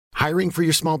Hiring for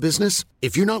your small business?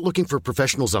 If you're not looking for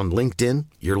professionals on LinkedIn,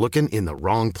 you're looking in the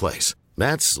wrong place.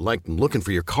 That's like looking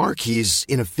for your car keys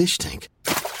in a fish tank.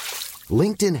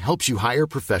 LinkedIn helps you hire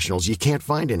professionals you can't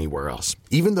find anywhere else,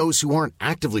 even those who aren't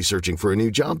actively searching for a new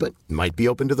job but might be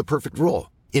open to the perfect role.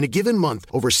 In a given month,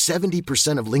 over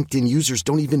 70% of LinkedIn users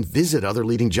don't even visit other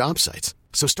leading job sites.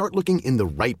 So start looking in the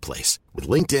right place. With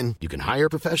LinkedIn, you can hire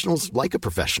professionals like a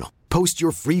professional. Post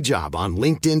your free job on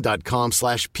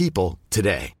linkedin.com/people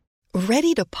today.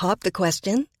 Ready to pop the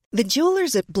question? The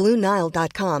jewelers at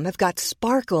BlueNile.com have got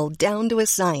sparkle down to a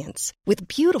science with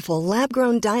beautiful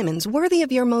lab-grown diamonds worthy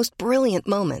of your most brilliant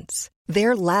moments.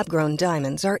 Their lab-grown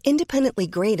diamonds are independently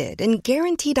graded and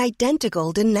guaranteed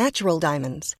identical to natural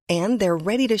diamonds, and they're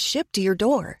ready to ship to your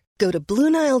door. Go to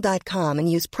BlueNile.com and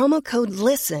use promo code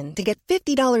LISTEN to get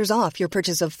 $50 off your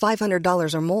purchase of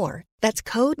 $500 or more. That's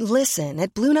code LISTEN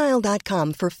at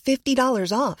BlueNile.com for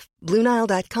 $50 off.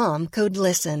 BlueNile.com, code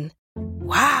LISTEN.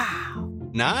 Wow.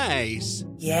 Nice.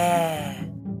 Yeah.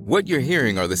 What you're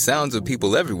hearing are the sounds of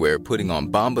people everywhere putting on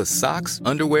Bombas socks,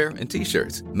 underwear, and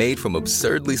T-shirts made from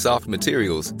absurdly soft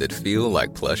materials that feel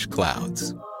like plush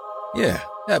clouds. Yeah,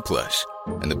 that plush.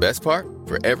 And the best part?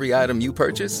 For every item you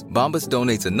purchase, Bombas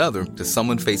donates another to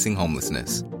someone facing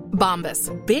homelessness. Bombas.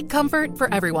 Big comfort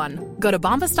for everyone. Go to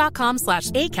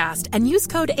bombas.com/ACAST and use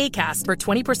code ACAST for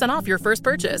 20% off your first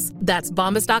purchase. That's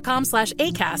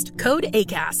bombas.com/ACAST. Code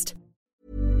ACAST.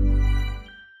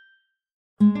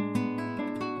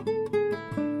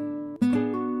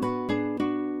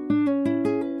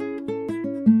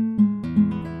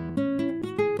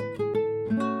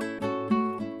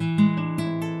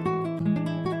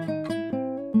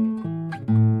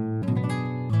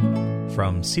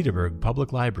 From Cedarburg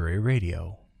Public Library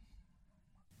Radio.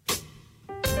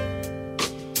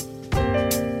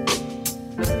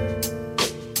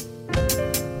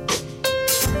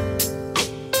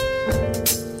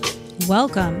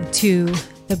 Welcome to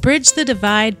the Bridge the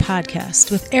Divide podcast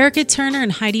with Erica Turner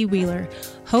and Heidi Wheeler,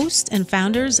 hosts and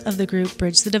founders of the group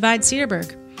Bridge the Divide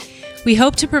Cedarburg. We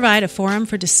hope to provide a forum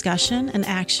for discussion and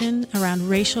action around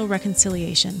racial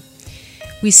reconciliation.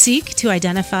 We seek to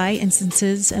identify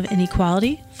instances of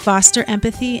inequality, foster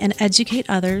empathy, and educate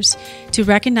others to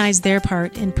recognize their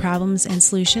part in problems and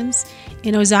solutions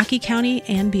in Ozaukee County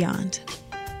and beyond.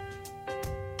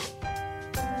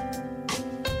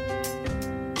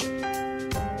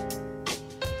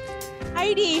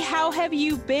 Heidi, how have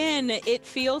you been? It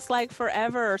feels like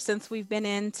forever since we've been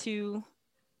in to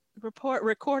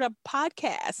record a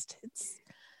podcast.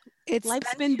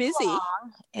 Life's been busy.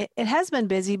 It has been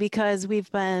busy because we've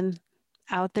been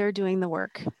out there doing the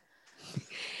work.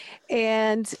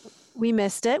 And we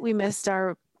missed it. We missed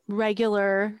our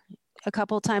regular, a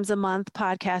couple times a month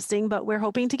podcasting, but we're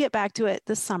hoping to get back to it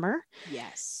this summer.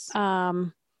 Yes.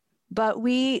 But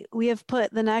we have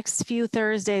put the next few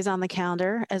Thursdays on the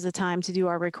calendar as a time to do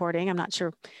our recording. I'm not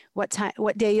sure what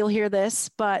day you'll hear this,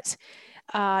 but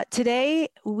today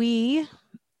we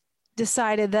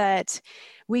decided that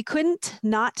we couldn't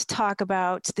not talk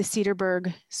about the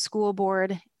Cedarburg School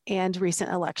Board and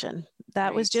recent election.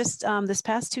 That was just this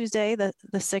past Tuesday, the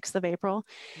 6th of April.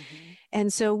 Mm-hmm.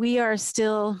 And so we are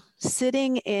still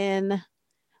sitting in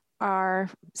our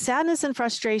sadness and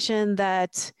frustration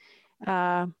that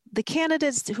the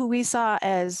candidates who we saw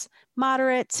as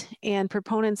moderate and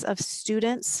proponents of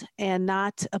students and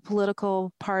not a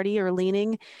political party or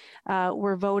leaning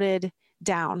were voted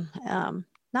down.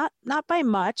 Not by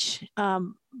much,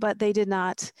 but they did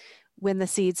not win the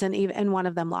seats, and one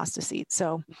of them lost a seat.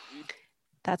 So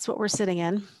that's what we're sitting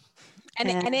in.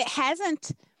 And it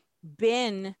hasn't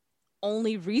been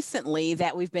only recently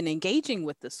that we've been engaging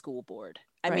with the school board.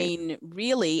 I mean,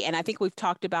 really, and I think we've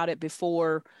talked about it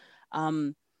before.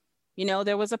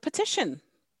 There was a petition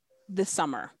this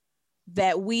summer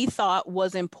that we thought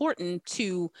was important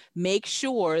to make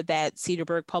sure that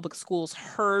Cedarburg Public Schools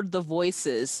heard the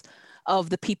voices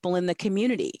of the people in the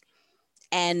community.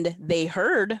 And they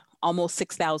heard almost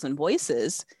 6,000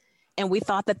 voices. And we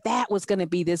thought that was going to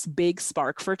be this big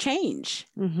spark for change.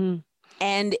 Mm-hmm.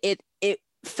 And it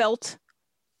felt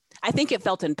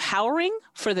empowering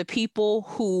for the people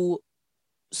who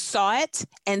saw it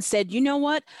and said, you know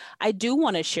what, I do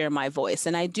want to share my voice,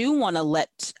 and I do want to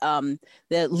let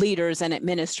the leaders and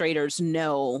administrators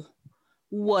know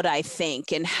what I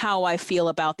think and how I feel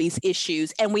about these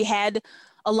issues. And we had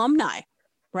alumni,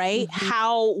 right?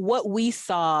 Mm-hmm. What we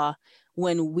saw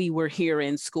when we were here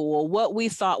in school, what we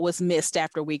thought was missed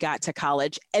after we got to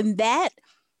college. And that,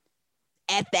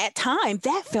 at that time,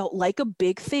 that felt like a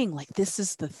big thing. Like, this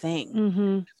is the thing.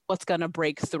 Mm-hmm. What's going to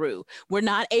break through. We're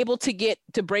not able to get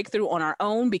to break through on our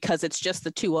own because it's just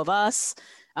the two of us.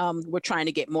 We're trying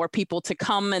to get more people to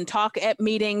come and talk at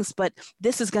meetings, but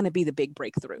this is going to be the big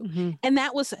breakthrough. And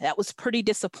that was pretty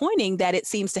disappointing that it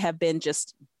seems to have been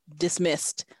just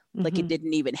dismissed, like it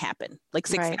didn't even happen. Like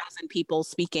 6,000 people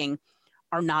speaking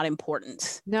are not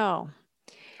important. No.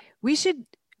 We should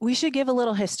give a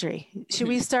little history. Should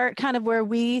we start kind of where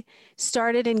we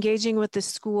started engaging with the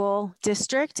school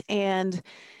district and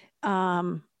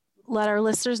let our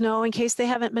listeners know, in case they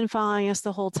haven't been following us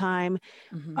the whole time,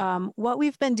 what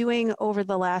we've been doing over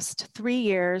the last 3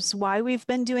 years, why we've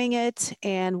been doing it,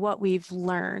 and what we've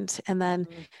learned. And then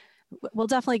we'll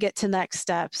definitely get to next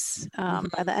steps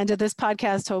by the end of this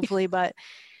podcast, hopefully. But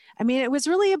I mean, it was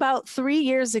really about 3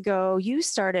 years ago, you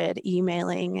started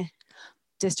emailing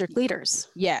district leaders.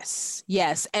 Yes.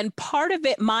 And part of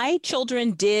it, my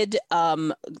children did,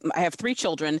 I have 3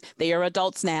 children. They are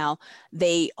adults now.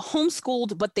 They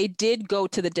homeschooled, but they did go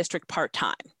to the district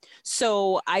part-time.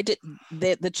 So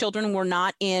the children were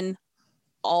not in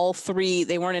all 3.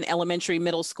 They weren't in elementary,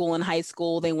 middle school, and high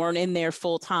school. They weren't in there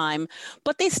full time,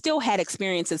 but they still had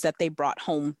experiences that they brought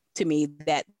home to me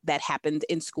that happened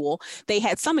in school. They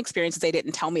had some experiences they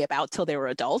didn't tell me about till they were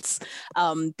adults,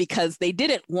 because they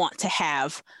didn't want to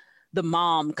have the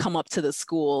mom come up to the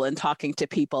school and talking to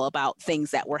people about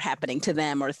things that were happening to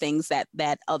them or things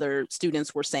that other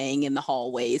students were saying in the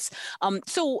hallways.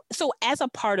 So as a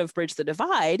part of Bridge the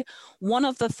Divide, one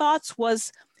of the thoughts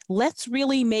was, let's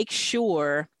really make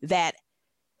sure that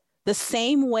the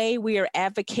same way we are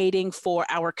advocating for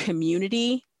our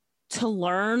community to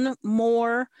learn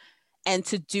more and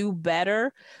to do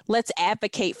better, let's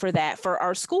advocate for that for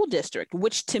our school district,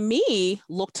 which to me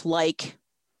looked like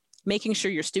making sure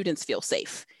your students feel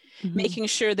safe, making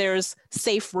sure there's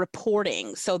safe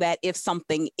reporting so that if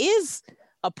something is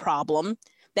a problem,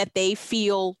 that they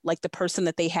feel like the person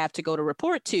that they have to go to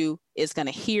report to is going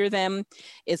to hear them,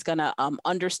 is going to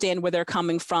understand where they're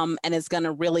coming from, and is going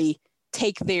to really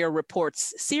take their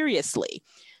reports seriously.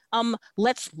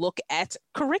 Let's look at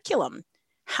curriculum.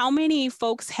 How many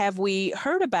folks have we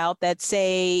heard about that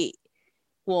say,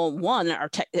 well, one,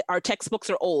 our textbooks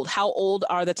are old. How old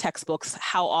are the textbooks?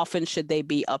 How often should they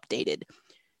be updated?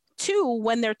 2,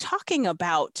 when they're talking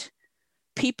about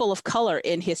people of color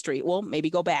in history, well, maybe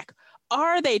go back.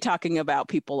 Are they talking about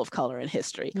people of color in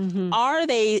history? Are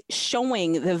they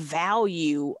showing the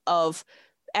value of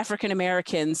African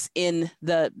Americans in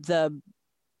the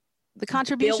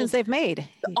contributions they've made?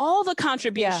 All the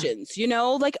contributions,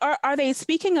 like are they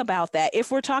speaking about that?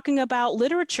 If we're talking about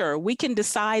literature, we can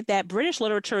decide that British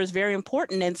literature is very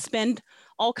important and spend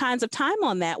all kinds of time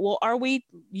on that. Well, are we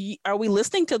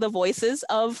listening to the voices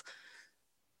of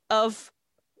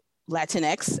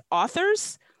Latinx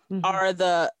authors?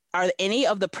 Are any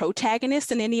of the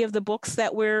protagonists in any of the books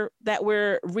that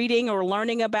we're reading or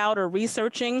learning about or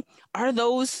researching, are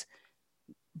those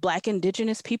Black,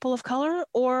 Indigenous people of color,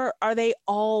 or are they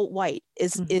all white?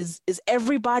 Is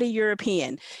everybody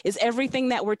European? Is everything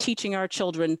that we're teaching our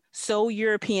children so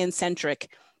European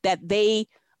centric that they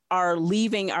are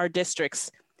leaving our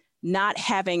districts not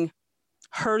having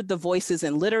heard the voices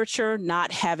in literature,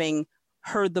 not having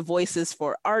heard the voices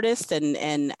for artists,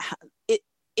 and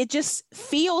it just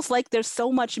feels like there's so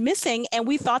much missing. And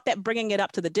we thought that bringing it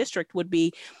up to the district would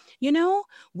be,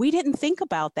 we didn't think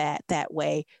about that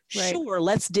way. Right. Sure,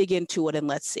 let's dig into it and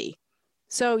let's see.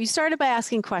 So you started by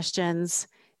asking questions.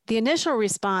 The initial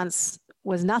response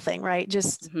was nothing, right?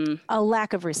 Just a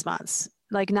lack of response,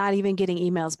 like not even getting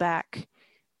emails back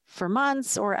for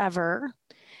months or ever.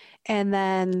 And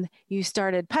then you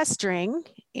started pestering,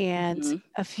 and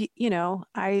a few,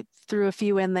 I threw a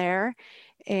few in there,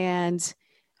 and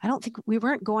I don't think we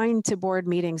weren't going to board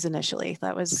meetings initially.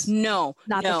 That was not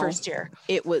the first year.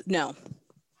 It was no.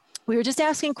 We were just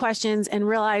asking questions and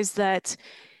realized that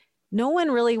no one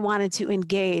really wanted to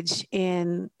engage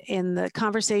in the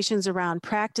conversations around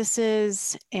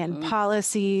practices and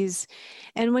policies.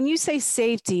 And when you say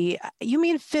safety, you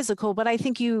mean physical, but I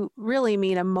think you really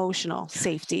mean emotional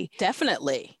safety.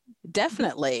 Definitely.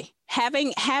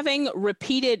 Having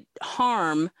repeated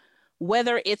harm,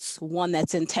 whether it's one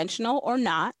that's intentional or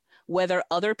not, whether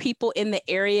other people in the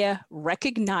area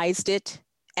recognized it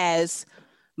as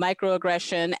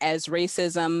microaggression, as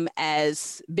racism,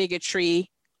 as bigotry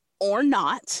or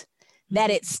not, that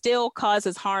it still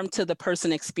causes harm to the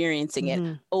person experiencing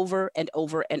it over and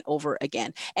over and over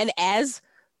again. And as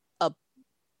a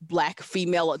Black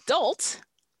female adult,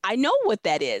 I know what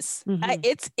that is.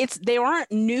 They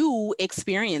aren't new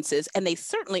experiences, and they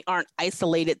certainly aren't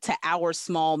isolated to our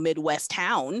small Midwest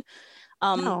town.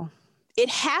 No. It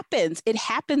happens. It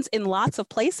happens in lots of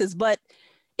places, but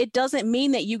it doesn't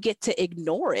mean that you get to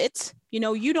ignore it.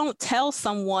 You don't tell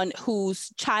someone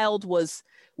whose child was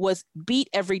was beat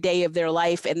every day of their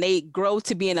life, and they grow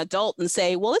to be an adult and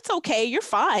say, well, it's okay, you're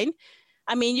fine.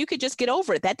 I mean, you could just get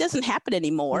over it. That doesn't happen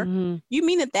anymore. Mm-hmm. You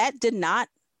mean that did not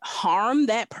harm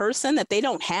that person, that they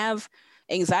don't have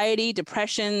anxiety,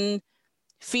 depression,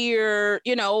 fear,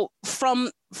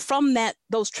 from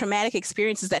those traumatic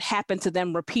experiences that happen to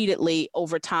them repeatedly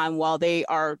over time while they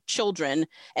are children,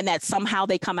 and that somehow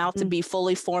they come out to be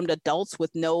fully formed adults with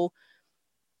no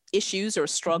issues or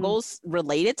struggles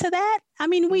related to that? I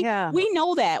mean, we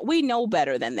know that. We know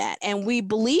better than that. And we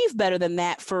believe better than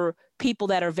that for people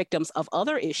that are victims of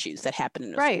other issues that happen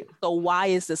in the school. So why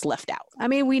is this left out? I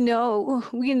mean, we know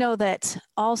that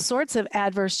all sorts of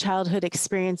adverse childhood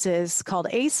experiences called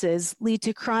ACEs lead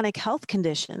to chronic health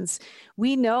conditions.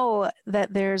 We know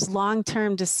that there's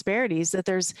long-term disparities,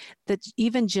 that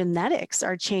even genetics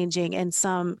are changing in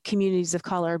some communities of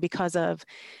color because of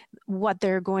what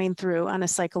they're going through on a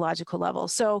psychological level.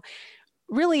 So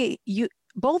really,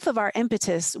 both of our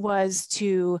impetus was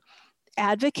to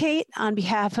advocate on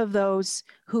behalf of those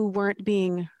who weren't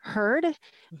being heard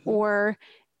or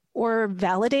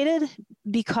validated,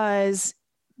 because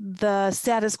the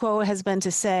status quo has been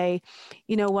to say,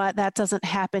 you know what, that doesn't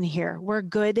happen here. We're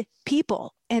good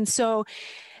people. And so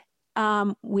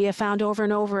we have found over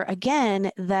and over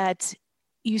again that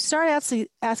you start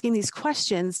asking these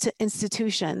questions to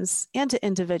institutions and to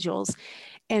individuals,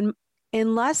 and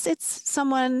unless it's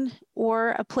someone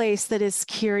or a place that is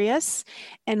curious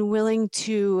and willing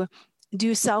to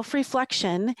do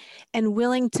self-reflection and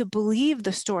willing to believe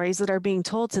the stories that are being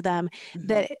told to them,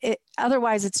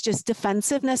 otherwise it's just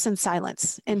defensiveness and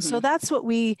silence. And so that's what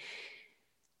we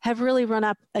have really run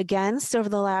up against over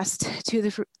the last 2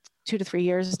 to 3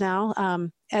 years now,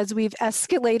 as we've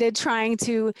escalated trying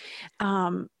to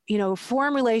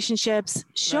form relationships,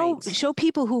 show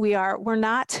people who we are. We're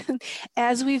not,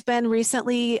 as we've been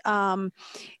recently,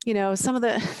 there's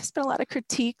been a lot of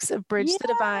critiques of Bridge the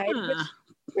Divide, which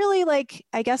really,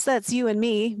 I guess that's you and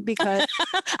me, because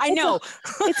I know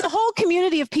it's a whole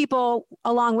community of people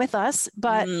along with us,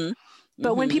 but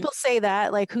when people say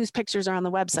that, whose pictures are on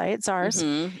the website, it's ours.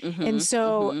 And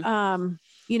so,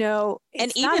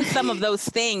 and even some of those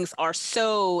things are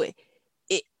so,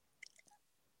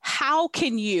 how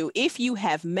can you, if you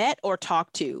have met or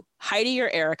talked to Heidi or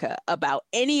Erica about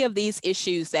any of these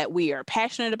issues that we are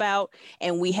passionate about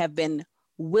and we have been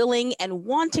willing and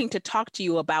wanting to talk to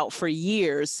you about for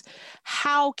years,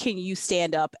 how can you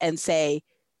stand up and say,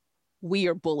 we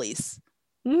are bullies?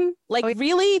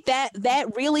 Really, that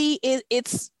really is,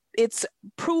 it's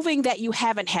proving that you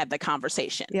haven't had the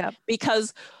conversation.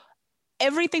 Because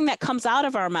everything that comes out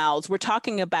of our mouths, we're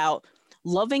talking about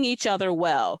loving each other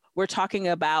well. We're talking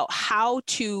about how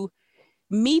to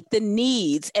meet the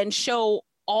needs and show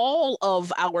all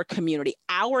of our community,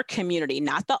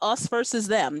 not the us versus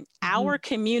them, our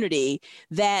community,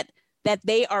 that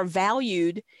they are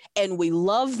valued and we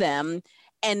love them.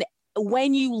 And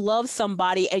when you love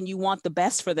somebody and you want the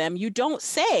best for them, you don't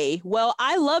say, well,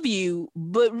 I love you,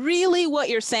 but really what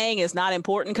you're saying is not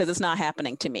important because it's not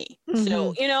happening to me.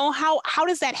 So, how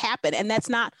does that happen? And that's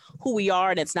not who we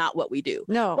are, and it's not what we do.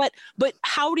 No. But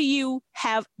how do you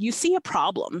see a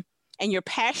problem and you're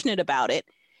passionate about it,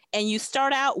 and you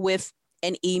start out with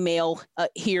an email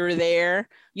here or there.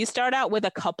 You start out with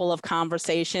a couple of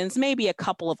conversations, maybe a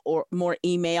couple of more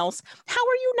emails. How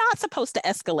are you not supposed to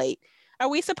escalate? Are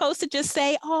we supposed to just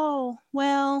say, oh,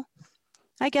 well,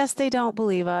 I guess they don't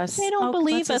believe us. They don't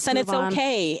believe us, and it's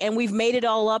okay. And we've made it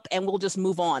all up, and we'll just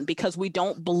move on because we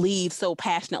don't believe so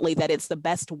passionately that it's the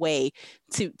best way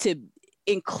to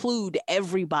include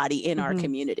everybody in our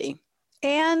community.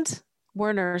 And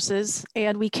we're nurses,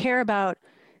 and we care about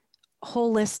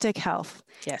holistic health.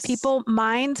 Yes. People,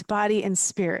 mind, body, and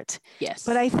spirit. Yes.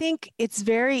 But I think it's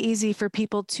very easy for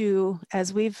people to,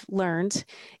 as we've learned,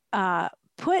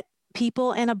 put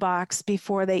people in a box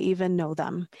before they even know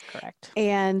them. Correct.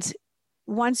 And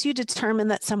once you determine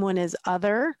that someone is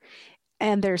other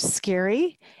and they're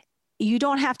scary, you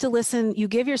don't have to listen. You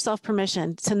give yourself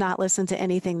permission to not listen to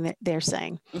anything that they're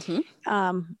saying.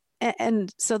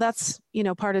 And so that's,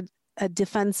 part of a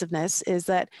defensiveness is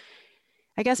that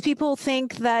I guess people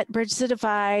think that Bridge the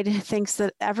Divide thinks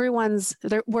that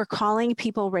we're calling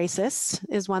people racist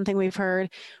is one thing we've heard.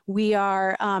 We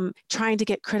are trying to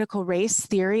get critical race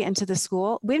theory into the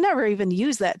school. We've never even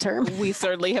used that term. We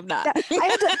certainly have not.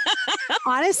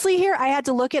 Honestly, I had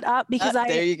to look it up because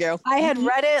there you go. I had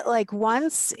read it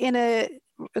once in a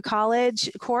college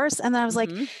course, and then I was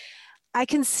like, I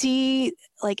can see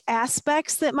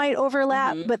aspects that might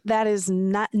overlap, but that is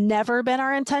never been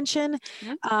our intention.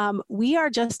 We are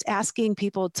just asking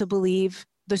people to believe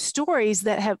the stories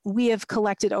that we have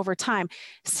collected over time.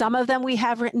 Some of them we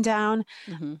have written down.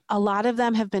 A lot of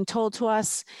them have been told to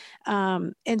us.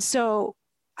 And so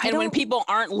when people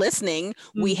aren't listening,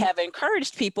 we have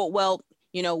encouraged people, well,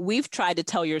 we've tried to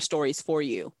tell your stories for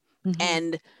you.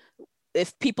 And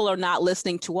if people are not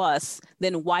listening to us,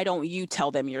 then why don't you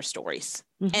tell them your stories?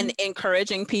 And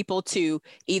encouraging people to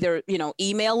either,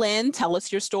 email in, tell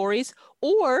us your stories,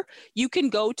 or you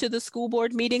can go to the school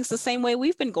board meetings the same way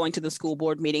we've been going to the school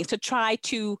board meetings to try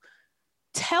to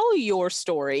tell your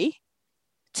story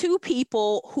to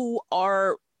people who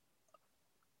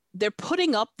they're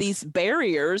putting up these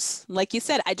barriers. Like you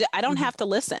said, I don't have to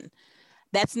listen.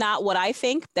 That's not what I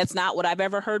think. That's not what I've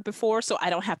ever heard before. So I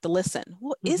don't have to listen.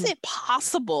 Well, is it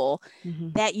possible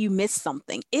that you missed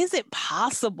something? Is it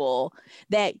possible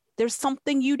that there's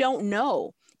something you don't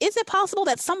know? Is it possible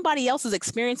that somebody else's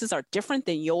experiences are different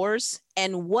than yours?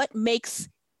 And what makes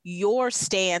your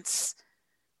stance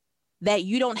that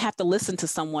you don't have to listen to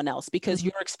someone else because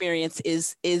your experience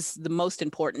is the most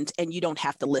important and you don't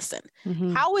have to listen?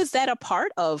 How is that a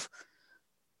part of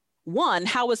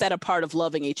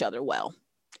loving each other well?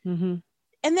 And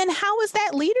then how is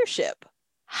that leadership?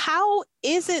 How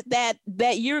is it that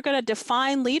you're going to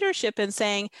define leadership and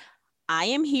saying, I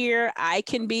am here, I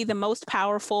can be the most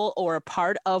powerful or a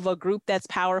part of a group that's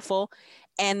powerful,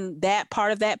 and that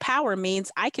part of that power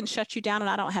means I can shut you down and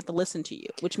I don't have to listen to you,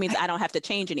 which means I don't have to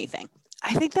change anything.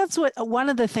 I think that's one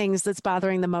of the things that's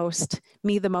bothering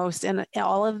me the most in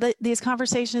all of these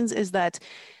conversations is that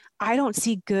I don't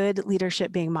see good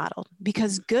leadership being modeled,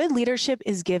 because good leadership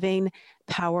is giving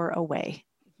power away.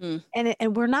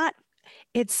 And we're not,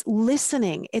 it's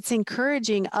listening, it's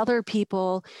encouraging other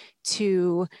people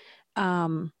to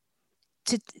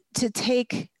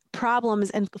take problems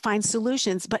and find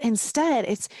solutions. But instead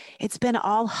it's been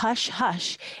all hush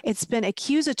hush. It's been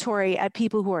accusatory at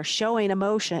people who are showing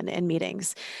emotion in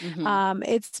meetings.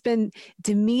 It's been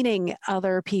demeaning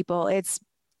other people.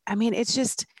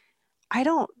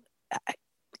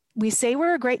 We say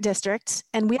we're a great district,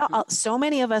 and so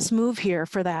many of us move here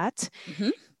for that.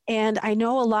 And I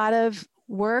know a lot of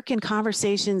work and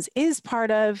conversations is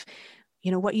part of,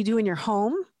 what you do in your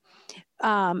home.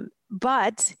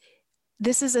 But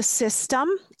this is a system,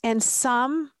 and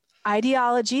some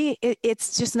ideology,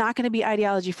 it's just not going to be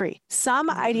ideology free. Some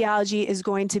ideology is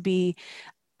going to be,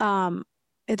 there's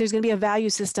going to be a value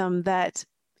system that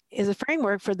is a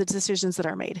framework for the decisions that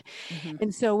are made.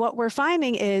 And so what we're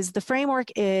finding is the framework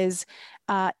is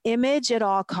image at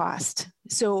all cost.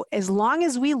 So as long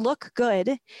as we look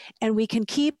good and we can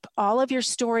keep all of your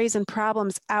stories and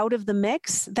problems out of the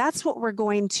mix, that's what we're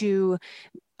going to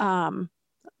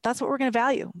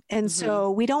value. And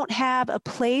so we don't have a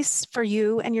place for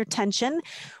you and your tension.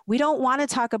 We don't want to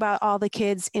talk about all the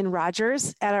kids in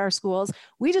Rogers at our schools.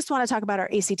 We just want to talk about our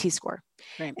ACT score.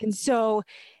 Right. And so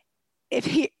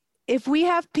if we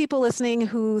have people listening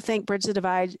who think Bridge the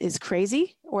Divide is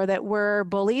crazy or that we're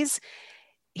bullies,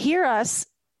 hear us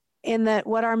in that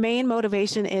what our main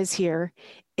motivation is here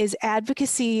is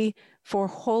advocacy for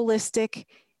holistic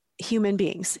human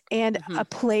beings and a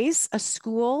place, a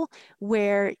school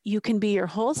where you can be your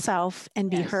whole self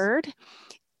and be heard.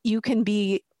 You can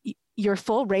be your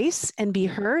full race and be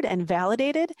heard and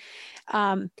validated.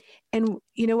 And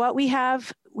you know what? We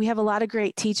have a lot of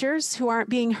great teachers who aren't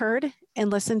being heard and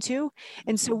listened to.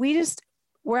 And so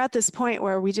we're at this point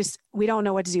where we don't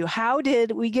know what to do. How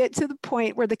did we get to the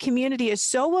point where the community is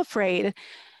so afraid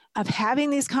of having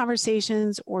these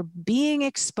conversations or being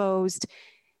exposed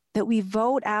that we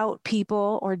vote out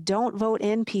people or don't vote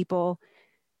in people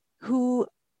who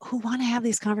want to have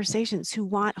these conversations, who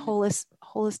want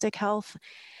holistic health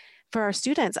for our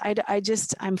students?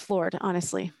 I'm floored,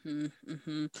 honestly.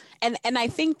 And I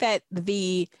think that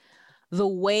the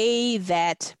way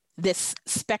that this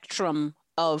spectrum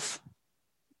of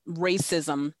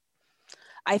racism,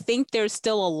 I think there's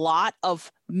still a lot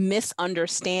of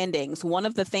misunderstandings. One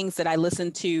of the things that I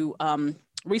listened to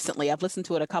recently, I've listened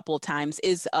to it a couple of times,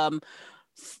 is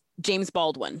James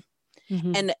Baldwin.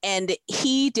 And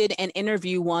he did an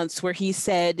interview once where he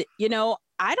said,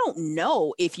 I don't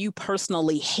know if you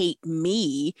personally hate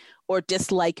me or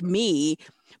dislike me,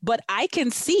 but I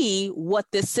can see what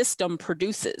this system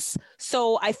produces.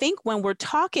 So I think when we're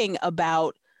talking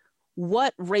about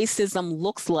what racism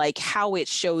looks like, how it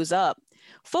shows up,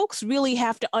 folks really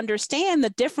have to understand the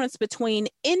difference between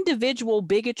individual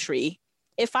bigotry.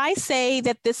 If I say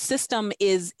that this system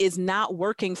is not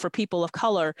working for people of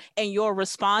color and your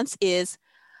response is,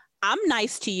 I'm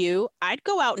nice to you, I'd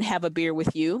go out and have a beer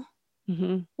with you.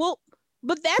 Well,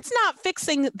 but that's not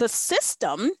fixing the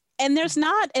system. And there's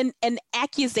not an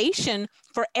accusation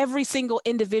for every single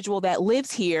individual that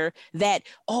lives here that,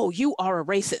 oh, you are a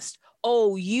racist.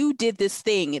 Oh, you did this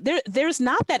thing. There's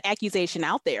not that accusation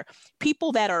out there.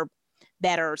 People that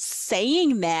are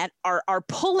saying that are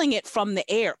pulling it from the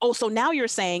air. Oh, so now you're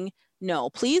saying,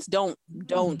 no, please don't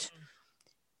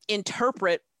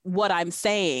interpret what I'm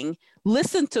saying.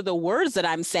 Listen to the words that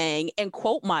I'm saying and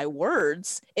quote my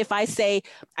words. If I say,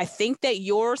 I think that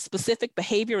your specific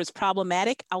behavior is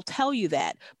problematic, I'll tell you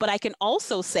that. But I can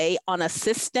also say on a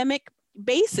systemic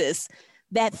basis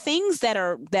that things that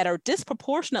are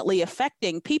disproportionately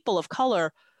affecting people of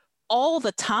color all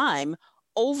the time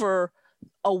over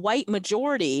a white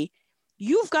majority,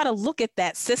 you've got to look at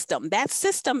that system. That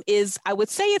system is, I would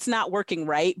say it's not working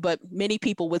right, but many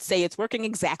people would say it's working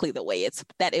exactly the way it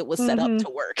was set up to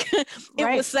work. It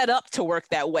was set up to work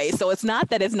that way. So it's not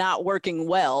that it's not working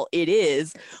well, it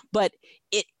is, but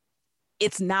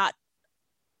it's not,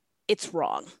 it's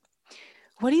wrong.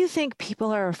 What do you think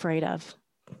people are afraid of?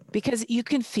 Because you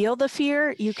can feel the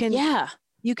fear, you can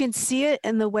see it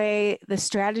in the way the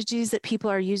strategies that people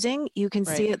are using. You can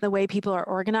see it the way people are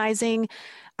organizing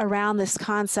around this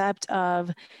concept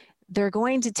of they're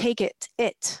going to take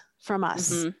it from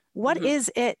us. Mm-hmm. What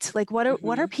is it? Like, what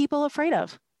are people afraid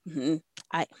of? Mm-hmm.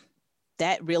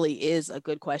 That really is a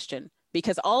good question,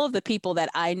 because all of the people that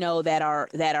I know that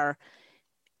are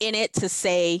in it to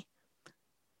say,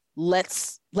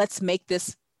 let's make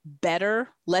this better,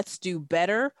 let's do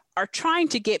better, are trying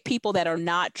to get people that are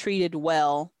not treated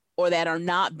well or that are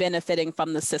not benefiting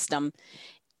from the system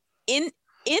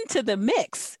into the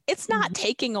mix. It's not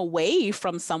taking away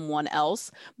from someone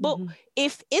else, but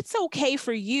if it's okay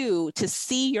for you to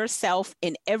see yourself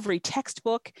in every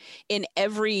textbook, in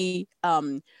every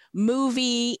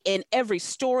movie, in every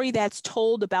story that's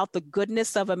told about the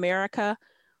goodness of America,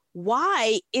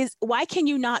 why can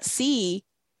you not see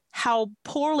how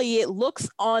poorly it looks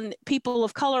on people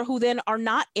of color who then are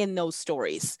not in those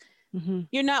stories?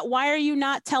 Why are you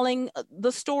not telling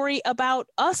the story about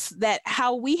us, that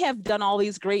how we have done all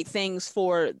these great things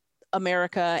for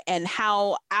America and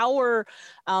how our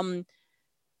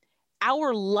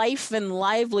life and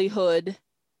livelihood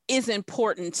is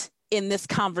important in this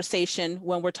conversation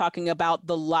when we're talking about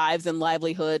the lives and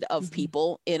livelihood of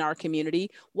people in our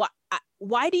community?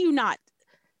 Why do you not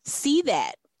see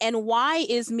that? And why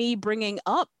is me bringing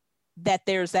up that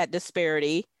there's that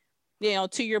disparity,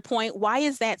 to your point, why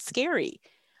is that scary?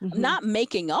 I'm not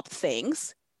making up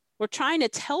things. We're trying to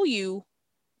tell you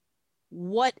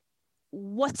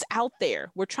what's out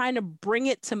there. We're trying to bring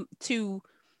it to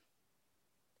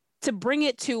bring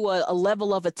it to a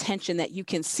level of attention that you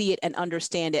can see it and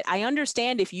understand it. I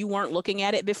understand if you weren't looking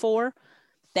at it before,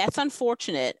 that's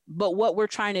unfortunate, but what we're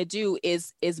trying to do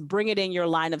is bring it in your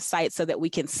line of sight so that we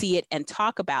can see it and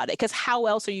talk about it. Because how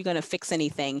else are you going to fix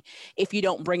anything if you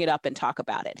don't bring it up and talk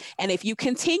about it? And if you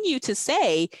continue to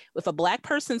say, if a Black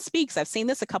person speaks, I've seen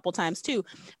this a couple times too,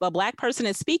 if a Black person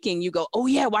is speaking, you go, oh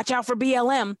yeah, watch out for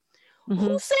BLM.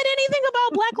 Who said anything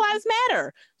about Black Lives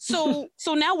Matter? So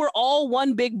now we're all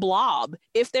one big blob.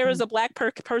 If there is a Black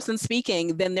person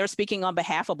speaking, then they're speaking on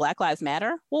behalf of Black Lives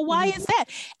Matter. Well, why is that?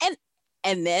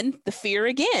 And then the fear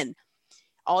again.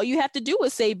 All you have to do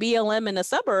is say BLM in a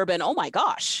suburb and, oh my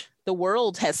gosh, the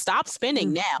world has stopped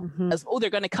spinning now. As, oh, they're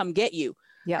going to come get you.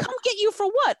 Yep. Come get you for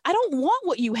what? I don't want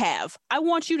what you have. I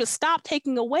want you to stop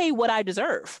taking away what I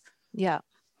deserve. Yeah.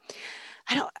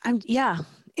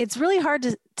 It's really hard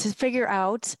to figure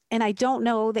out, and I don't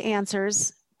know the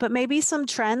answers, but maybe some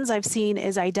trends I've seen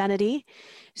is identity.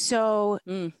 So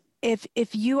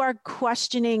if you are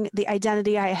questioning the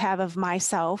identity I have of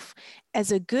myself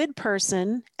as a good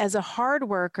person, as a hard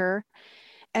worker,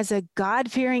 as a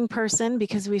God-fearing person,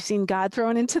 because we've seen God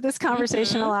thrown into this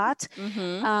conversation a lot.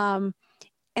 And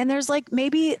there's like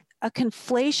maybe a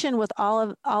conflation with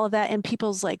all of that in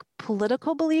people's like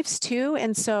political beliefs too.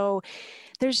 And so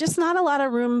there's just not a lot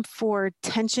of room for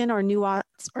tension or nuance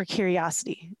or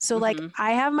curiosity. So like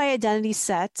I have my identity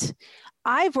set.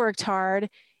 I've worked hard.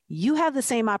 You have the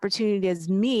same opportunity as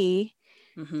me.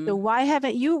 So why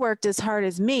haven't you worked as hard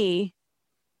as me?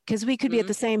 Because we could be at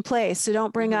the same place. So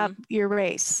don't bring up your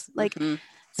race. Like,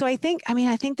 so I think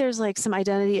there's like some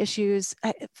identity issues.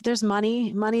 There's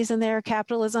money's in there,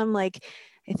 capitalism. Like,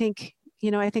 I think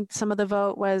some of the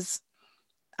vote was,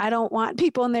 I don't want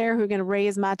people in there who are going to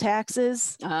raise my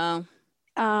taxes.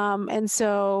 And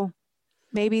so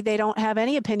maybe they don't have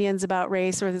any opinions about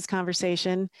race or this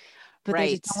conversation, but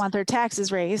they just don't want their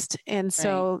taxes raised. And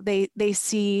so they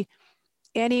see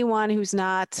anyone who's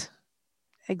not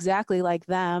exactly like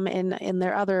them in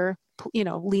their other,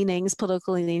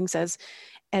 political leanings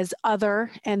as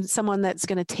other, and someone that's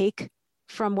going to take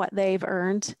from what they've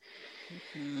earned.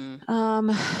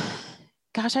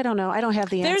 Gosh, I don't know. I don't have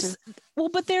the answer.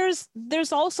 But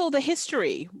there's also the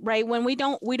history, right? When we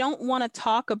don't want to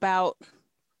talk about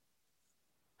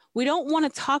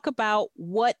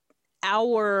what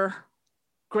our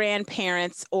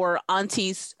grandparents or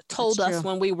aunties told us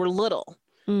when we were little.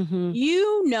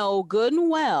 You know good and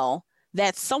well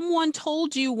that someone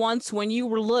told you once when you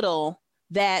were little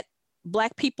that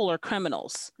Black people are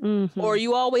criminals, or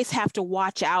you always have to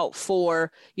watch out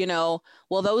for,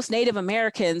 well, those Native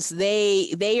Americans,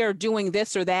 they are doing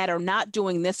this or that, or not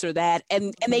doing this or that.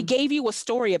 And they gave you a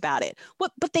story about it.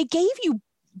 But they gave you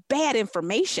bad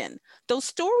information. Those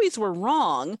stories were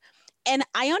wrong. And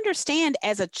I understand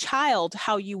as a child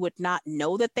how you would not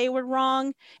know that they were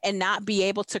wrong and not be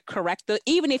able to correct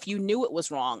even if you knew it was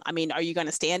wrong. I mean, are you going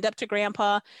to stand up to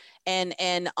Grandpa and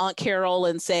Aunt Carol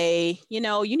and say, you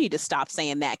need to stop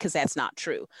saying that because that's not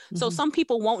true. So some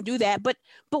people won't do that, but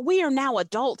we are now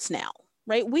adults now,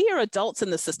 right? We are adults in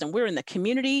the system. We're in the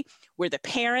community. We're the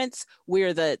parents.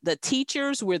 We're the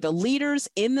teachers. We're the leaders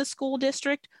in the school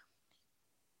district.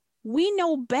 We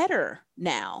know better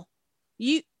now.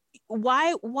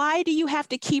 Why do you have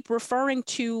to keep referring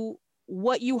to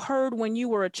what you heard when you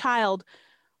were a child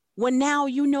when now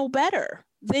you know better?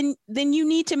 Then you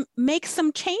need to make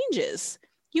some changes.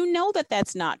 You know that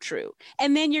that's not true.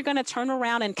 And then you're going to turn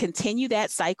around and continue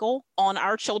that cycle on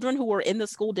our children who are in the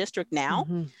school district now.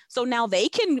 So now they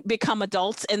can become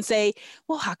adults and say,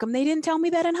 well, how come they didn't tell me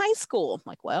that in high school? I'm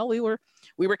like, well, we were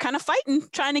kind of fighting,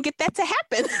 trying to get that to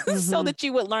happen so that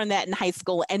you would learn that in high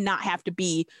school and not have to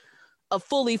be a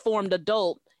fully formed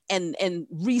adult and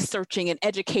researching and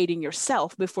educating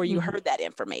yourself before you heard that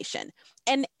information.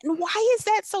 And why is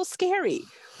that so scary?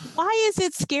 Why is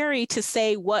it scary to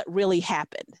say what really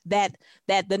happened? That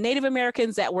the Native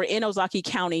Americans that were in Ozaukee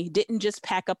County didn't just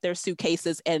pack up their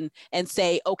suitcases and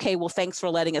say, okay, well, thanks for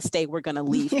letting us stay. We're going to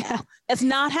leave now. That's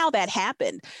not how that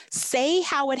happened. Say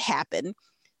how it happened,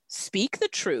 speak the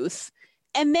truth,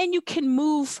 and then you can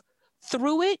move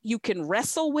through it. You can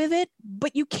wrestle with it,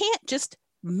 but you can't just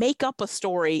make up a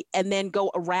story and then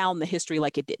go around the history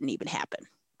like it didn't even happen.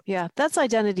 Yeah, that's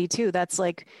identity too. That's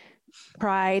like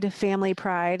pride, family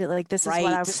pride. Like this is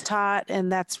what I was taught,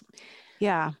 and that's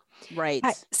right.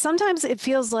 Sometimes it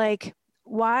feels like,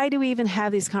 why do we even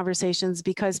have these conversations?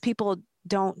 Because people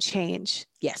don't change.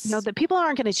 Yes, that people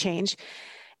aren't going to change,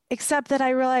 except that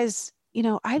I realize,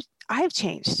 I've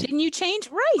changed. Didn't you change?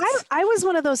 Right. I was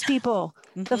one of those people,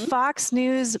 the Fox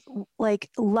News, like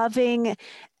loving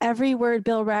every word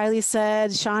Bill Riley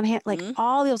said, Sean,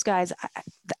 all those guys.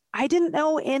 I didn't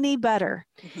know any better.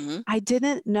 I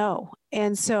didn't know.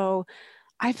 And so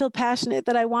I feel passionate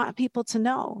that I want people to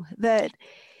know that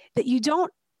you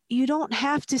don't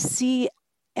have to see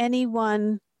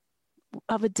anyone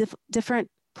of a different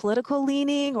political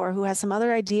leaning or who has some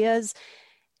other ideas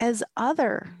as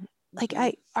other. Like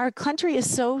our country is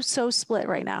so split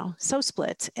right now, so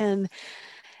split. And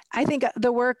I think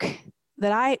the work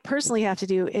that I personally have to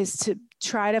do is to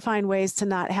try to find ways to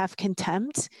not have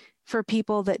contempt for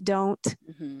people that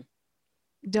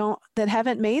that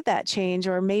haven't made that change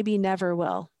or maybe never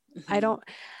will. I don't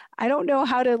know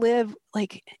how to live.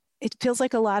 Like, it feels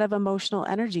like a lot of emotional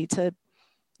energy to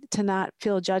not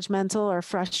feel judgmental or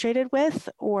frustrated with,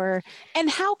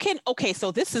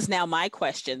 so this is now my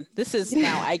question. This is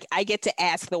now I get to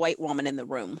ask the white woman in the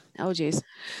room. Oh, geez.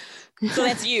 So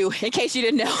that's you, in case you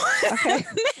didn't know. Okay.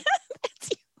 That's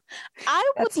you. I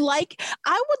would like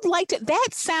to, that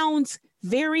sounds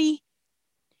very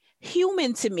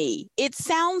human to me. It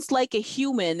sounds like a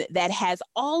human that has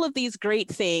all of these great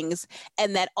things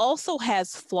and that also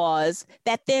has flaws,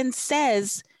 that then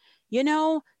says,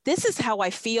 this is how I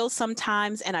feel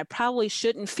sometimes, and I probably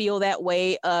shouldn't feel that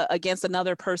way against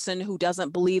another person who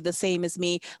doesn't believe the same as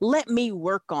me. Let me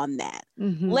work on that.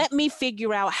 Let me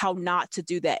figure out how not to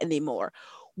do that anymore.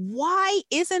 Why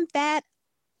isn't that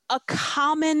a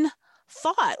common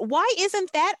thought? Why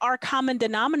isn't that our common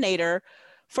denominator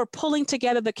for pulling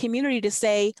together the community to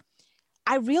say,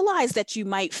 I realize that you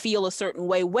might feel a certain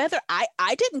way, whether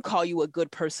I didn't call you a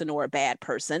good person or a bad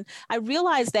person. I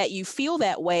realize that you feel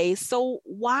that way. So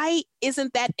why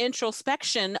isn't that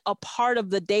introspection a part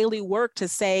of the daily work to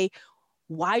say,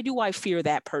 why do I fear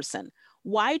that person?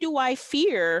 Why do I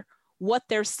fear what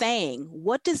they're saying?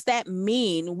 What does that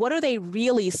mean? What are they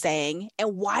really saying?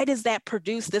 And why does that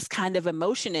produce this kind of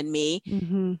emotion in me?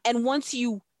 And once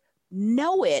you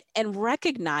know it and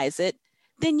recognize it,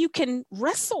 then you can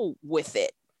wrestle with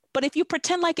it. But if you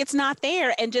pretend like it's not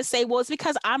there and just say, well, it's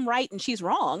because I'm right and she's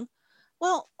wrong.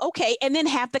 Well, okay. And then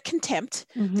have the contempt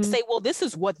to say, well, this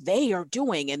is what they are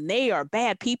doing and they are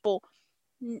bad people.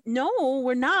 no,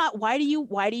 we're not. Why do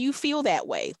you feel that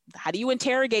way? How do you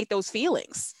interrogate those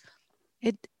feelings?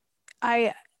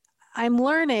 I'm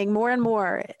learning more and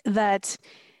more that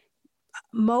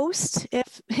most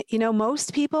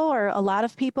people or a lot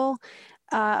of people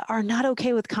are not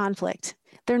okay with conflict.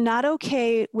 They're not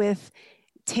okay with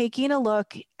taking a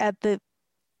look at the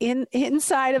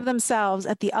inside of themselves,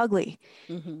 at the ugly.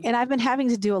 Mm-hmm. And I've been having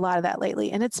to do a lot of that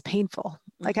lately, and it's painful.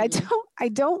 Mm-hmm. Like I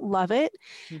don't love it,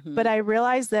 mm-hmm. but I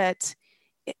realize that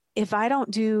if I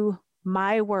don't do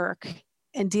my work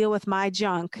and deal with my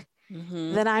junk,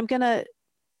 mm-hmm. then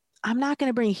I'm not going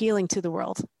to bring healing to the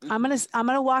world. Mm-hmm. I'm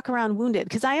going to walk around wounded,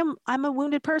 because I'm a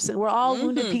wounded person. We're all mm-hmm.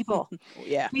 wounded people.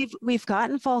 Yeah. We've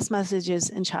gotten false messages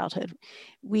in childhood.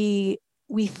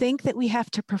 We think that we have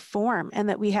to perform and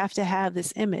that we have to have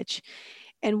this image,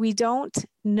 and we don't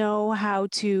know how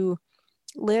to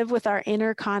live with our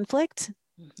inner conflict.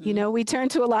 Mm-hmm. We turn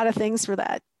to a lot of things for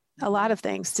that, a lot of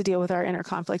things to deal with our inner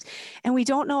conflict. And we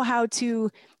don't know how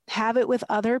to have it with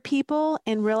other people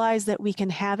and realize that we can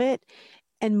have it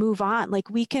and move on. Like,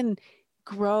 we can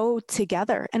grow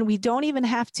together, and we don't even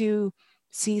have to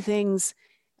see things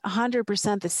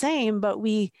 100% the same, but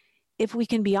if we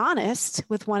can be honest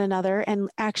with one another and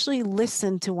actually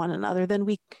listen to one another, then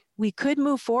we could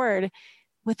move forward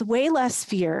with way less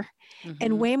fear mm-hmm.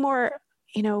 and way more,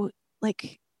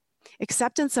 like,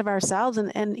 acceptance of ourselves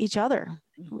and each other.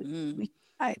 Mm-hmm.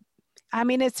 I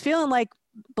mean, it's feeling like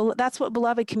that's what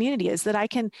beloved community is, that I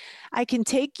can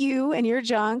take you and your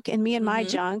junk and me and my mm-hmm.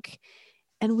 junk,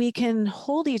 and we can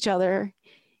hold each other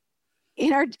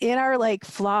in our like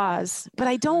flaws. But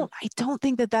I don't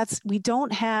think we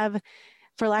don't have,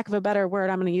 for lack of a better word,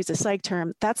 I'm going to use a psych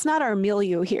term, that's not our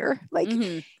milieu here. Like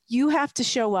mm-hmm. you have to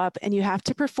show up and you have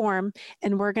to perform,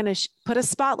 and we're going to put a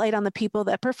spotlight on the people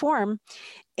that perform.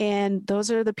 And those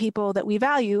are the people that we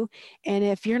value. And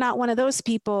if you're not one of those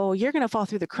people, you're going to fall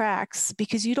through the cracks,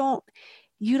 because you don't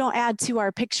add to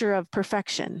our picture of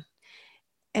perfection.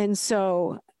 And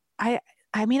so I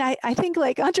think,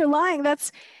 like, underlying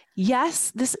that's,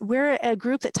 yes, we're a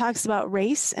group that talks about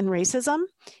race and racism,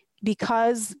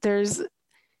 because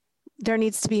there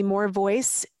needs to be more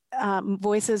voices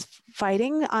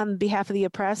fighting on behalf of the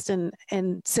oppressed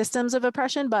and systems of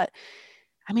oppression. But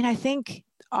I mean, I think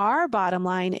our bottom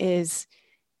line is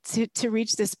to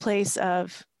reach this place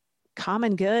of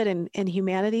common good and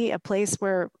humanity, a place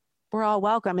where we're all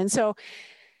welcome. And so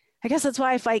I guess that's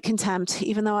why I fight contempt,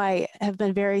 even though I have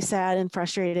been very sad and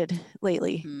frustrated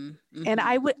lately. Mm-hmm. And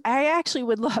I actually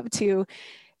would love to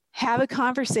have a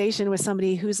conversation with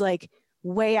somebody who's like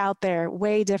way out there,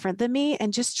 way different than me,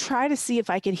 and just try to see if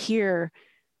I could hear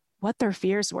what their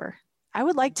fears were. I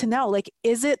would like to know, like,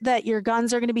 is it that your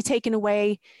guns are going to be taken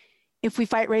away if we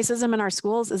fight racism in our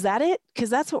schools? Is that it? Because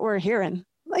that's what we're hearing.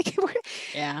 Like,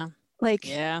 yeah.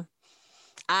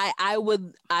 I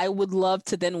would love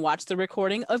to then watch the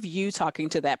recording of you talking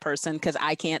to that person, because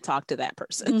I can't talk to that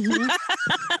person. Mm-hmm.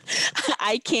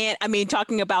 I can't. I mean,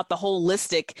 talking about the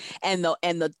holistic and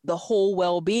the whole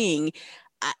well-being,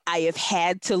 I have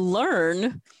had to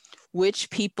learn which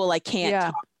people I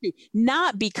can't talk to,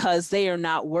 not because they are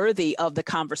not worthy of the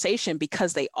conversation,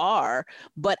 because they are,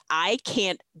 but I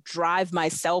can't drive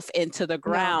myself into the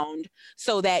ground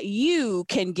so that you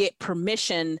can get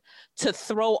permission to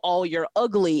throw all your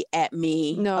ugly at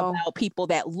me about people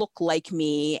that look like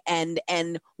me and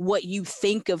what you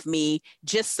think of me,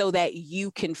 just so that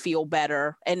you can feel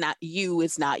better. And not you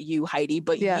is not you, Heidi,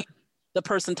 but you, the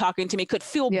person talking to me, could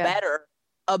feel better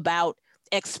about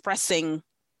expressing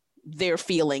their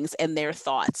feelings and their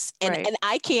thoughts. And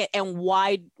I can't, and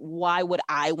why would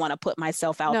I want to put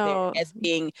myself out there as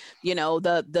being,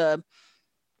 the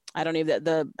I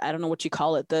don't know what you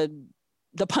call it,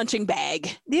 the punching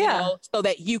bag, so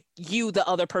that you the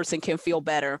other person can feel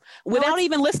better without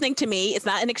even listening to me. It's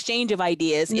not an exchange of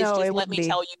ideas. It's just let me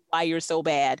tell you why you're so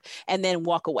bad, and then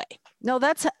walk away. No,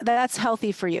 that's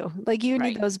healthy for you. Like, you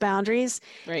need those boundaries.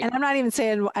 Right. And I'm not even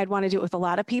saying I'd want to do it with a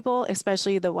lot of people,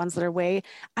 especially the ones that are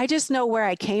I just know where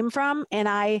I came from, and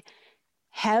I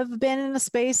have been in a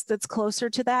space that's closer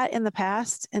to that in the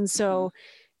past. And so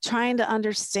trying to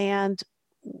understand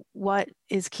what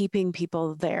is keeping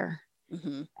people there.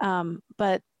 Mm-hmm.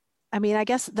 But I mean, I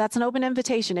guess that's an open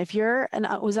invitation. If you're an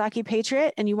Ozaki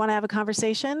patriot and you want to have a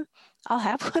conversation, I'll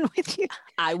have one with you.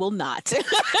 I will not.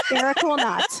 Erica will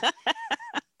not.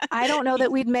 I don't know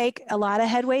that we'd make a lot of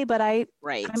headway, but I'd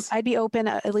be open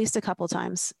at least a couple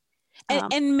times.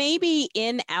 And maybe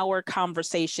in our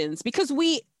conversations, because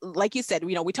we, like you said,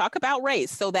 we talk about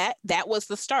race. So that was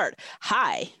the start.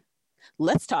 Hi,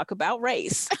 let's talk about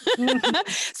race.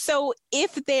 So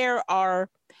if there are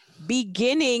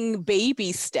beginning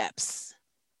baby steps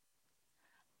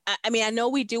I mean, I know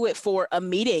we do it for a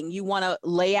meeting. You want to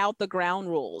lay out the ground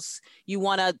rules. You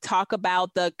want to talk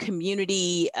about the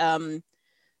community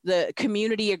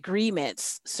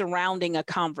agreements surrounding a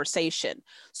conversation.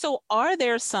 So are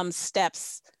there some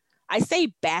steps? I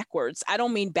say backwards. I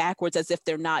don't mean backwards as if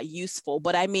they're not useful,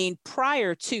 but I mean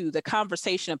prior to the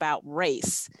conversation about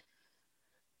race.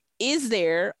 Is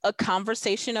there a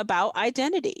conversation about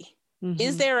identity? Mm-hmm.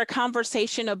 Is there a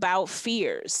conversation about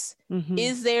fears? Mm-hmm.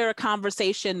 Is there a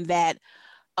conversation that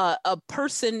a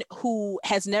person who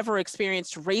has never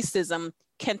experienced racism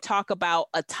can talk about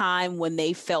a time when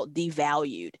they felt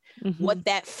devalued, mm-hmm. what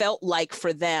that felt like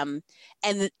for them,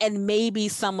 and maybe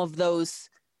some of those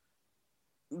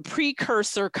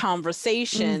precursor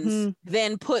conversations mm-hmm.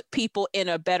 then put people in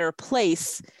a better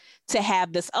place to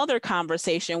have this other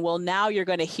conversation. Well, now you're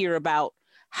going to hear about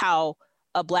how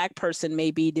a Black person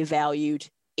may be devalued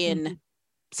in mm-hmm.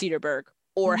 Cedarburg,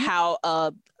 or mm-hmm. how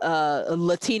a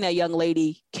Latina young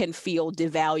lady can feel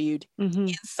devalued mm-hmm.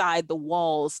 inside the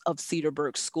walls of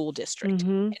Cedarburg School District.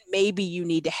 Mm-hmm. And maybe you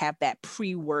need to have that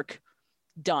pre-work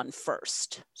done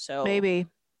first. So maybe.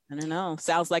 I don't know.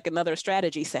 Sounds like another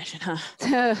strategy session,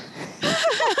 huh?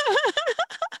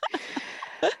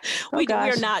 We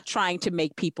are not trying to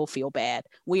make people feel bad.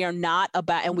 We are not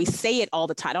about, and we say it all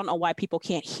the time. I don't know why people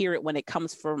can't hear it when it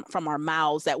comes from our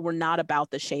mouths, that we're not about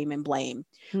the shame and blame.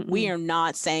 Mm-mm. We are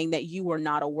not saying that you are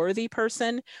not a worthy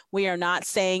person. We are not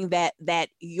saying that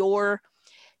your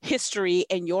history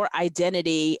and your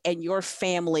identity and your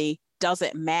family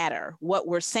doesn't matter. What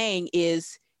we're saying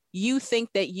is you think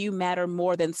that you matter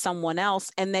more than someone else,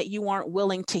 and that you aren't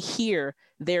willing to hear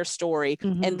their story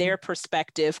mm-hmm. and their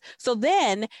perspective. So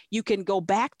then you can go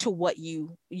back to what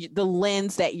the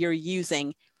lens that you're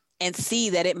using, and see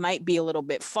that it might be a little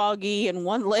bit foggy in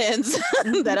one lens,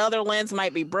 mm-hmm. that other lens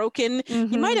might be broken.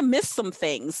 Mm-hmm. You might have missed some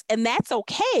things, and that's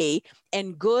okay.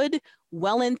 And good,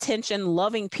 well-intentioned,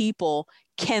 loving people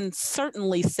can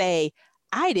certainly say,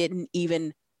 I didn't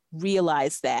even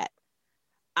realize that.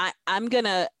 I'm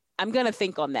gonna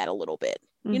think on that a little bit.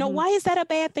 Mm-hmm. You know, why is that a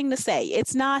bad thing to say?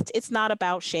 It's not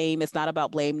about shame. It's not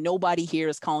about blame. Nobody here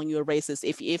is calling you a racist.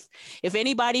 If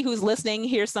anybody who's listening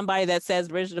hears somebody that says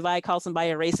Bridge the Divide calls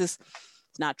somebody a racist,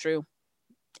 it's not true.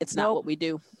 It's not what we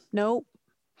do. Nope.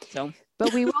 So,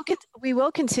 but we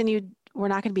will continue. We're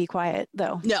not going to be quiet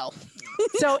though. No.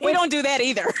 So we don't do that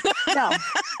either. No.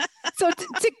 So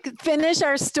to finish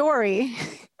our story,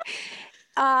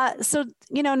 so,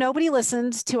 nobody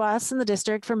listened to us in the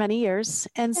district for many years.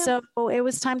 And so it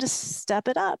was time to step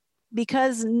it up,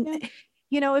 because,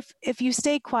 if you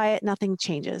stay quiet, nothing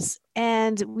changes.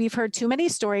 And we've heard too many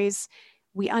stories.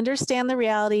 We understand the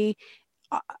reality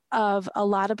of a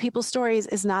lot of people's stories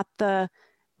is not the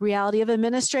reality of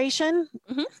administration,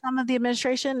 mm-hmm. some of the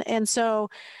administration. And so,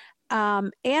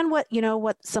 and what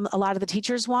a lot of the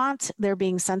teachers want, they're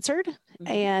being censored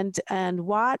mm-hmm. and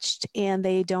watched, and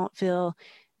they don't feel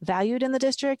valued in the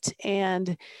district,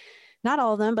 and not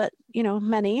all of them, but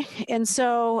many. And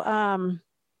so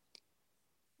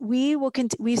we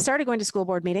started going to school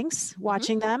board meetings,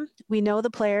 watching mm-hmm. them. We know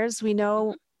the players, we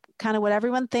know kind of what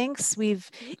everyone thinks. We've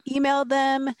emailed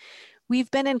them. We've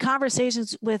been in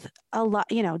conversations with a lot,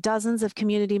 dozens of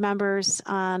community members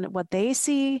on what they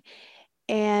see.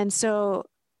 And so,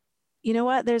 you know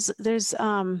what, there's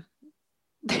a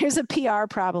PR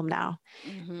problem now.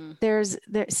 Mm-hmm.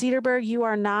 Cedarburg, you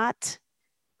are not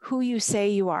who you say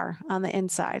you are on the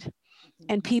inside, mm-hmm.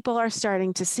 and people are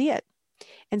starting to see it.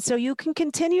 And so you can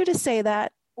continue to say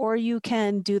that, or you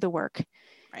can do the work.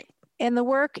 Right. And the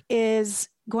work is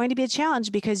going to be a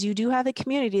challenge, because you do have a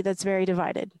community that's very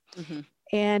divided. Mm-hmm.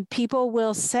 And people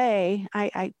will say,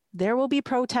 there will be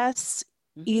protests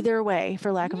mm-hmm. either way,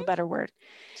 for lack mm-hmm. of a better word.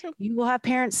 True. You will have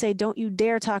parents say, don't you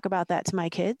dare talk about that to my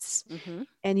kids. Mm-hmm.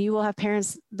 And you will have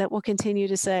parents that will continue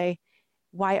to say,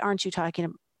 why aren't you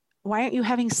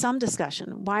having some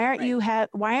discussion? Why aren't you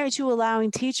allowing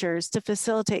teachers to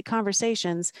facilitate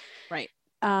conversations? Right.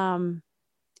 Around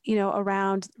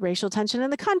racial tension in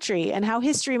the country and how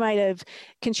history might have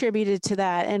contributed to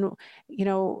that. And,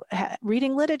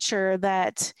 reading literature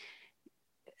that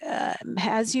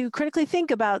has you critically think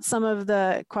about some of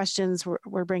the questions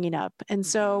we're bringing up. And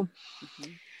so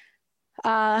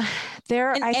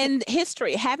and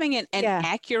history, having an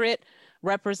accurate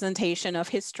representation of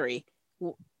history,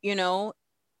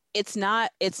 it's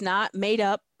not made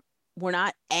up. We're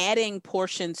not adding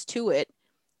portions to it.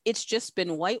 It's just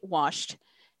been whitewashed,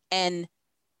 and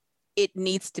it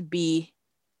needs to be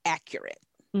accurate.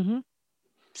 Mm-hmm.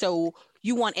 So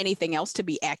you want anything else to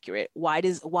be accurate. Why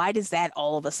does that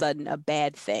all of a sudden a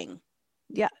bad thing?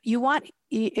 Yeah,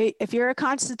 if you're a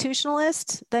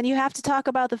constitutionalist, then you have to talk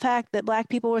about the fact that Black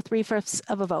people were 3/5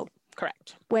 of a vote.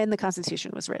 Correct. When the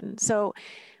Constitution was written. So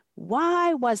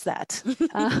why was that?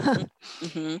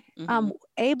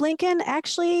 Abe Lincoln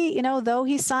actually, though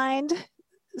he signed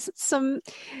some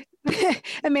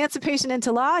emancipation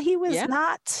into law, he was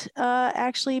not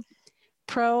actually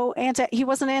he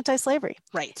wasn't anti-slavery.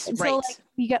 Right. And right.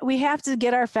 So we have to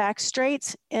get our facts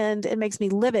straight, and it makes me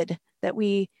livid that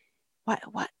why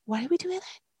are we doing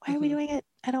that? Why are we doing it?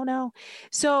 I don't know.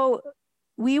 So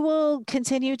we will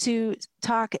continue to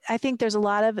talk. I think there's a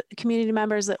lot of community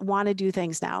members that want to do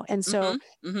things now. And so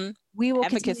we will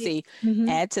advocacy,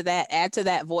 add to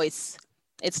that voice.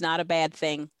 It's not a bad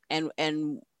thing.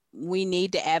 And we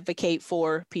need to advocate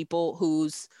for people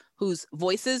whose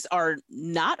voices are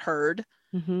not heard.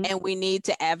 And we need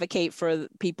to advocate for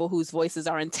people whose voices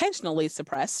are intentionally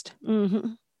suppressed.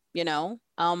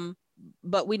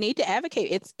 But we need to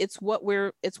advocate. It's what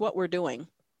we're doing.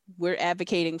 We're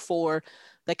advocating for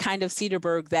the kind of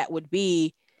Cedarburg that would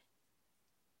be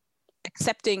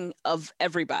accepting of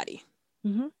everybody,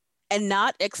 and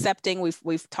not accepting.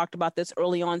 We've talked about this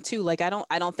early on too. Like I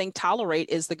don't think tolerate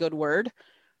is the good word.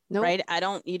 Nope. Right.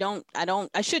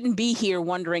 I shouldn't be here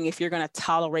wondering if you're going to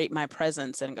tolerate my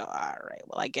presence and go, all right,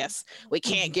 well, I guess we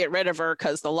can't get rid of her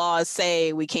because the laws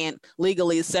say we can't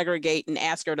legally segregate and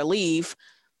ask her to leave.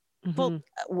 Well,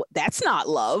 that's not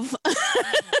love.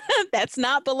 That's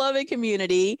not beloved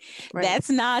community. Right. That's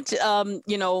not,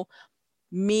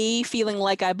 me feeling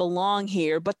like I belong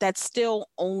here, but that's still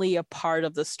only a part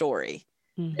of the story.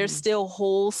 There's still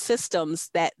whole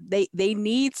systems that they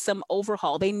need some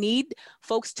overhaul. They need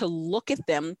folks to look at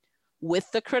them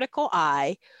with the critical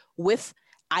eye, with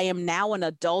I am now an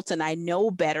adult and I know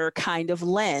better kind of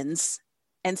lens,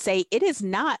 and say it is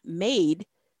not made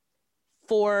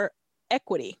for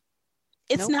equity.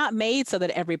 It's not made so that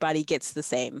everybody gets the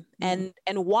same. And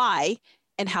why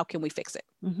and how can we fix it?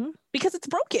 Because it's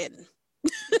broken.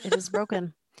 It is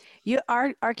broken.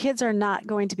 Our kids are not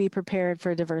going to be prepared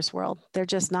for a diverse world. They're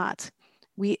just not.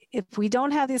 If we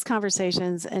don't have these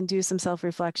conversations and do some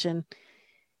self-reflection,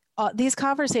 these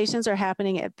conversations are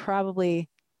happening at probably,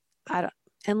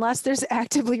 unless there's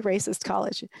actively racist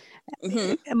college,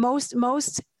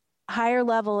 most higher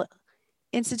level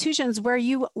institutions where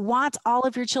you want all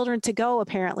of your children to go,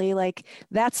 apparently, like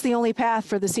that's the only path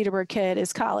for the Cedarburg kid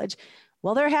is college.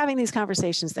 Well, they're having these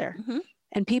conversations there,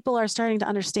 and people are starting to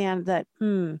understand that,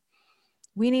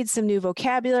 we need some new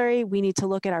vocabulary. We need to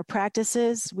look at our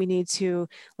practices. We need to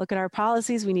look at our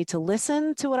policies. We need to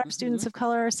listen to what our students of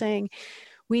color are saying.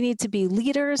 We need to be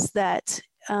leaders that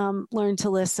learn to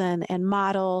listen and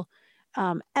model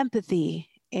empathy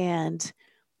and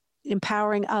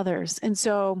empowering others. And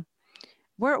so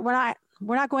we're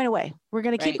not going away. We're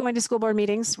going to keep going to school board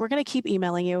meetings. We're going to keep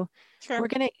emailing you. Sure. We're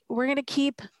going to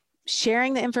keep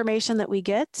sharing the information that we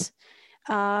get.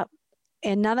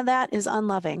 And none of that is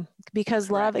unloving, because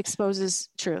love exposes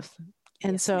truth.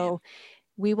 And so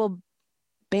we will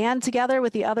band together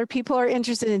with the other people who are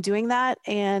interested in doing that.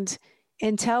 And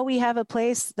until we have a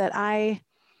place that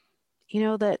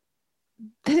that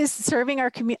is serving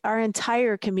our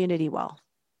entire community well.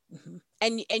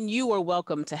 And you are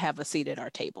welcome to have a seat at our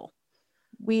table.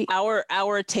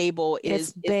 Our table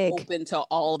is open to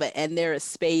all of it. And there is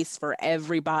space for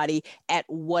everybody at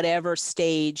whatever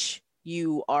stage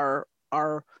you are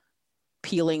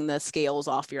peeling the scales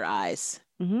off your eyes.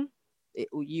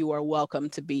 You are welcome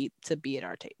to be at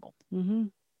our table.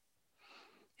 And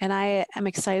I am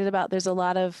excited about, there's a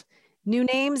lot of new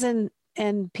names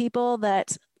and people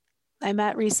that I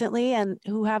met recently and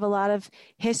who have a lot of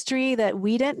history that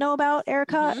we didn't know about,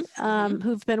 Erica,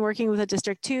 who've been working with the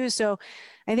district too. So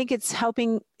I think it's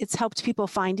helped people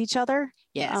find each other.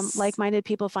 Yes. Like-minded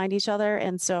people find each other.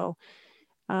 And so,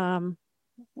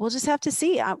 we'll just have to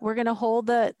see. We're going to hold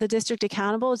the district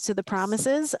accountable to the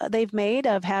promises they've made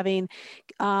of having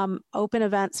open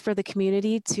events for the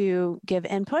community to give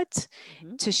input,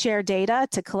 to share data,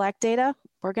 to collect data.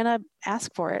 We're going to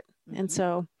ask for it. And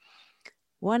so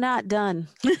we're not done.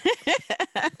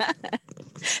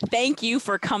 Thank you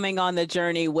for coming on the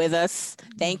journey with us.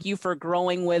 Thank you for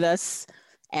growing with us.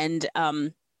 And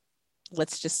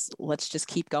let's just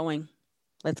keep going.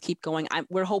 Let's keep going.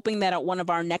 We're hoping that at one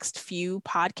of our next few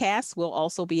podcasts, we'll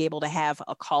also be able to have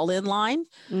a call-in line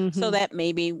so that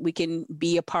maybe we can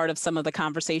be a part of some of the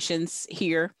conversations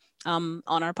here on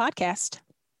our podcast.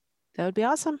 That would be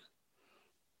awesome.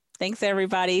 Thanks,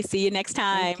 everybody. See you next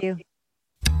time. Thank you.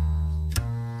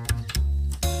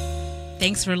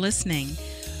 Thanks for listening.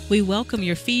 We welcome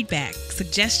your feedback,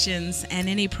 suggestions, and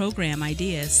any program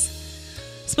ideas.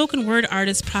 Spoken word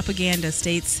artist Propaganda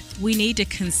states, we need to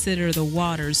consider the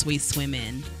waters we swim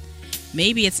in.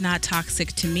 Maybe it's not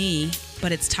toxic to me,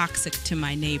 but it's toxic to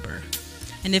my neighbor.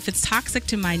 And if it's toxic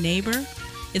to my neighbor,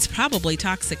 it's probably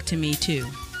toxic to me too.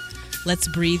 Let's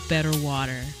breathe better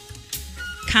water.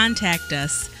 Contact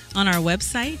us on our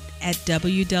website at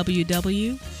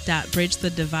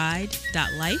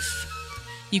www.bridgethedivide.life.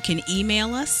 You can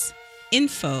email us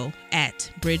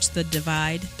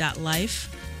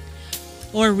info@bridgethedivide.life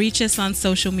or reach us on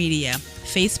social media.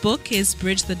 Facebook is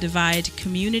Bridge the Divide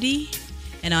Community,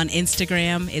 and on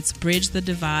Instagram it's Bridge the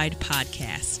Divide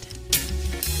Podcast.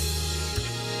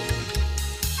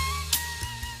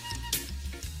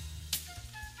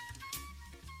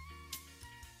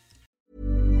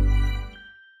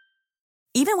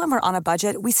 Even when we're on a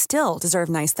budget, we still deserve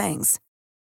nice things.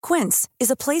 Quince is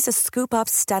a place to scoop up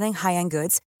stunning high-end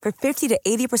goods for 50 to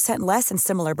 80% less than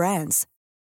similar brands.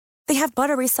 They have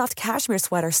buttery soft cashmere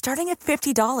sweaters starting at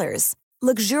 $50,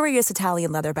 luxurious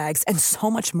Italian leather bags, and so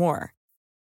much more.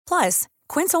 Plus,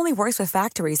 Quince only works with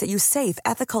factories that use safe,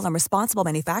 ethical, and responsible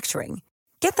manufacturing.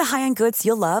 Get the high-end goods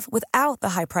you'll love without the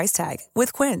high price tag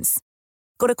with Quince.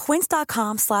 Go to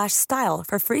quince.com/style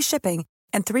for free shipping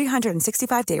and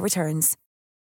 365-day returns.